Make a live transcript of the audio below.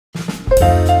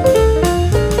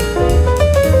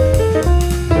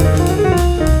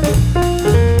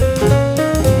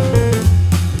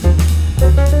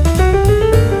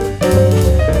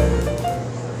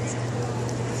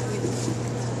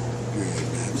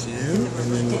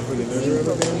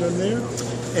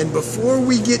And before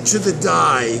we get to the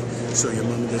dye, so your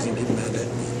mom doesn't get mad at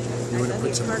me, you want to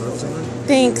put some gloves on?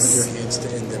 Thanks. You want your hands to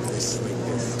end up this like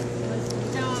this.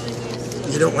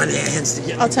 You don't want your hands to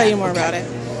get I'll tell you more about it.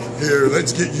 Here,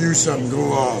 let's get you some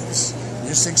gloves.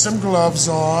 You stick some gloves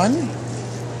on.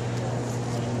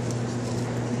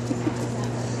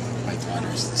 My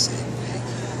daughter's the same way.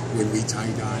 When we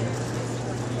tie dye,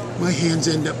 my hands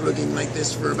end up looking like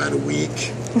this for about a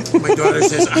week. My daughter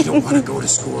says, I don't want to go to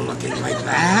school looking like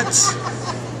that.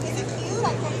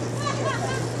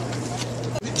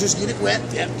 Just get it wet.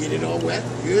 Yep, get it all wet.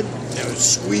 Good. Now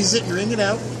squeeze it and wring it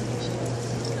out.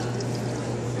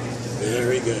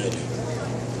 Very good.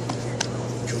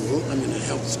 Cool. I'm going to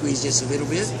help squeeze just a little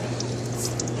bit.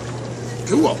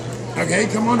 Cool. Okay,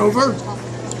 come on over.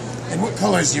 And what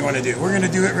colors do you want to do? We're going to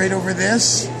do it right over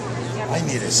this. I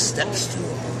need a step stool.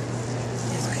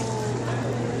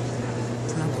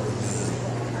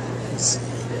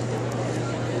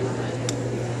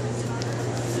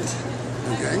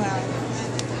 Okay.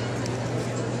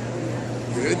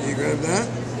 Good, you grab that.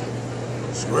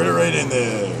 Squirt it right in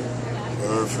there.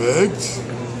 Perfect.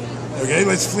 Okay,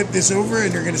 let's flip this over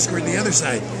and you're going to squirt the other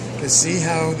side. Because see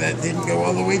how that didn't go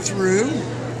all the way through?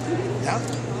 Yeah.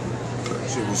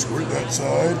 So we'll squirt that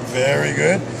side. Very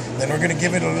good. Then we're going to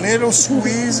give it a little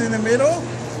squeeze in the middle.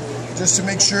 Just to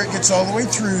make sure it gets all the way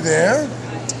through there.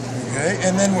 Okay,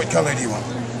 and then what color do you want?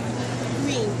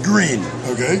 Green. Green.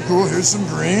 Okay, cool. Here's some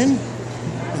green.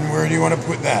 And where do you want to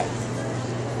put that?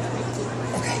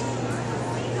 Okay.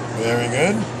 Very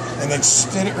good. And then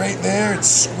sit it right there and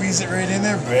squeeze it right in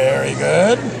there. Very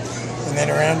good. And then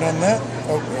around on that.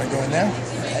 Oh, we're going there.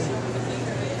 Okay.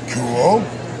 Cool.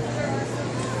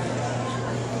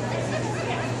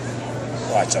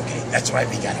 Oh, it's okay. That's why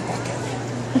we got a bucket.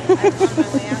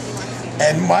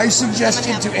 And my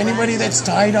suggestion to anybody that's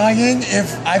tie-dyeing,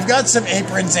 if I've got some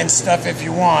aprons and stuff if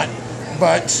you want,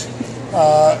 but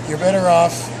you're better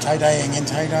off tie-dyeing in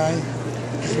tie-dye.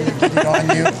 Because when you put it on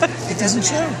you, it doesn't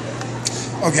show.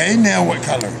 Okay, now what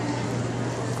color?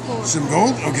 Gold. Some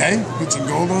gold? Okay, put some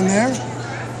gold on there.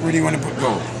 Where do you want to put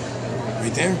gold?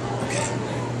 Right there? Okay.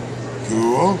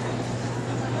 Cool.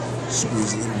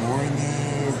 Squeeze a little more in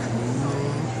there.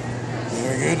 Cool.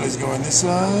 Very good. Let's go on this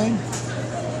side.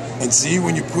 And see,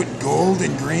 when you put gold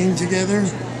and green together,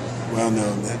 well,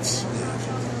 no, that's, yeah.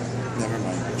 Never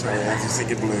mind. Sorry, I was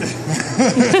thinking blue. I was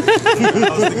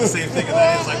thinking the same thing, and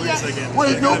I was like, wait a second.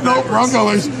 Wait, no, wrong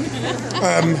colors.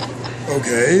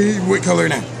 Okay, what color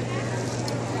now?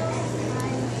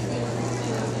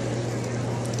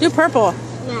 Do purple.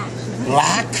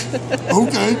 Black?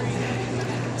 Okay.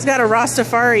 It's got a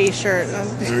Rastafari shirt.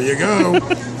 There you go.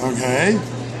 Okay.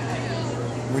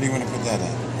 Where do you want to put that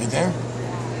at? Right there?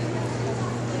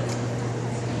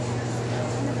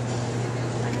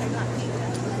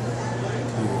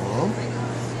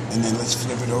 And then let's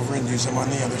flip it over and do some on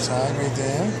the other side right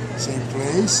there. Same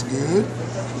place. Good.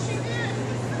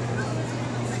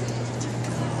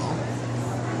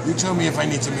 You tell me if I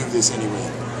need to move this anyway.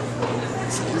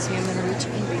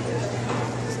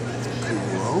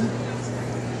 Cool.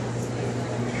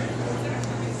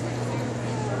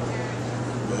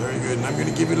 Very good. And I'm going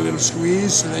to give it a little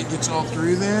squeeze so that it gets all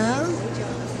through there.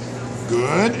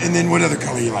 Good. And then what other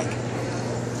color you like?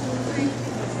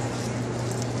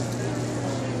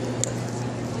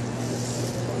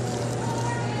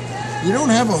 You don't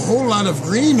have a whole lot of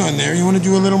green on there. You want to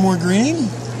do a little more green?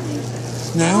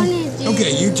 No?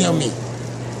 Okay, you tell me.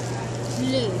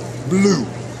 Blue. Blue.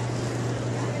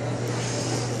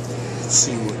 Let's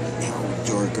see how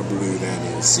dark a blue that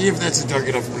is. See if that's a dark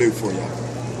enough blue for you.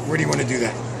 Where do you want to do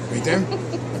that? Right there?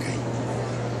 Okay.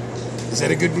 Is that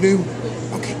a good blue?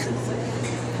 Okay, cool.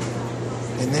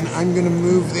 And then I'm going to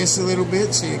move this a little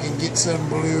bit so you can get some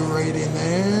blue right in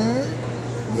there.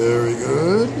 Very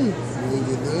good. Move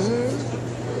it there.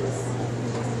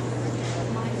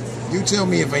 You tell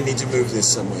me if I need to move this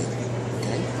some way.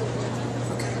 Okay?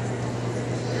 Okay.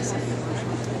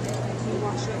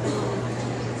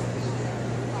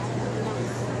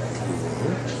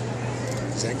 Cool.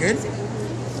 Is that good?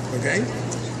 Okay.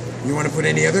 You want to put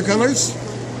any other colors?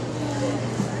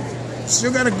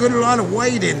 Still got a good lot of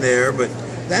white in there, but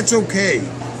that's okay.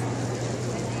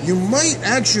 You might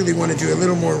actually want to do a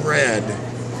little more red,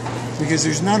 because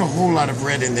there's not a whole lot of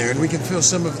red in there, and we can fill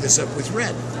some of this up with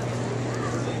red.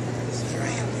 There I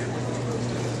am.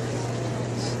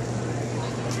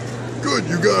 Good,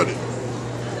 you got it.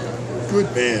 Good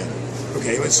man.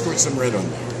 Okay, let's squirt some red on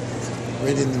there.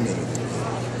 Right in the middle.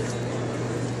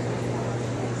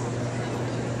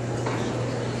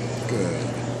 Good.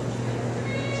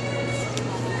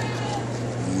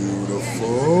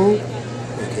 Beautiful.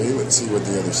 Okay, let's see what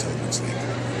the other side looks like.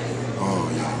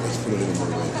 Oh yeah, let's put a little more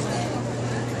red in there.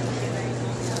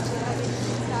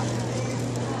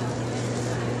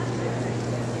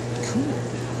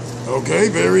 Cool. Okay,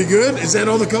 very good. Is that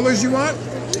all the colors you want?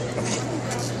 Okay.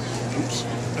 Oops.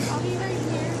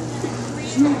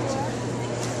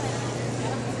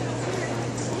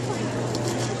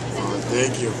 Oh,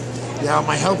 thank you. Yeah,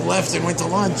 my help left and went to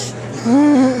lunch.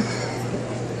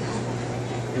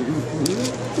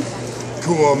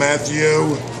 Cool,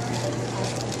 Matthew.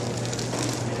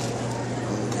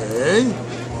 Okay.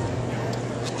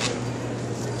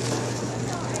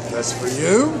 That's for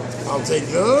you. I'll take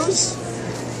those.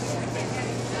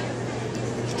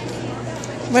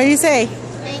 What do you say?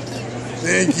 Thank you.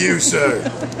 Thank you, sir.